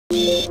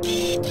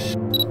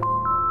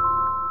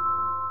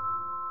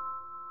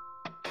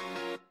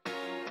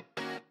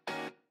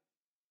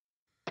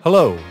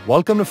Hello,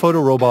 welcome to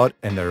PhotoRobot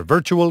and their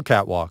Virtual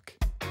Catwalk.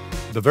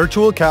 The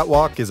Virtual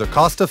Catwalk is a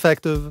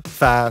cost-effective,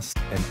 fast,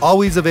 and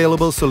always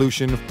available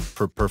solution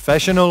for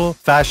professional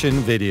fashion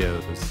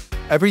videos.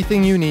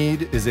 Everything you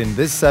need is in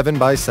this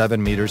 7x7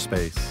 meter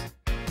space.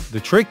 The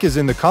trick is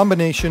in the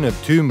combination of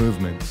two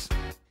movements: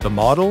 the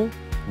model,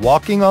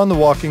 walking on the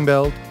walking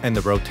belt, and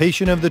the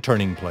rotation of the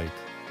turning plate.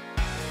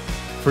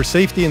 For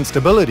safety and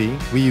stability,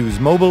 we use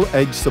mobile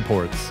edge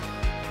supports.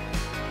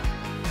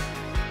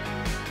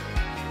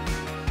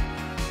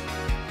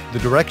 The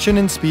direction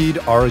and speed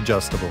are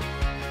adjustable.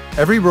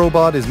 Every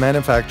robot is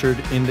manufactured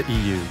in the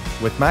EU,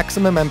 with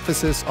maximum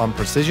emphasis on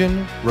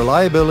precision,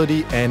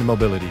 reliability, and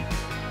mobility.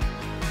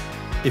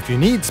 If you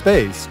need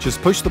space,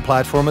 just push the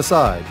platform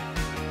aside.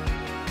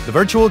 The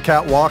Virtual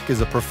Catwalk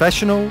is a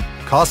professional,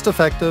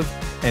 cost-effective,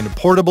 and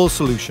portable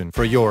solution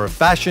for your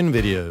fashion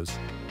videos.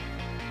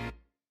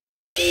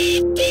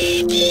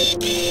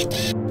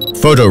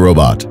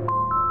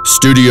 PhotoRobot.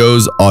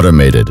 Studios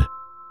automated.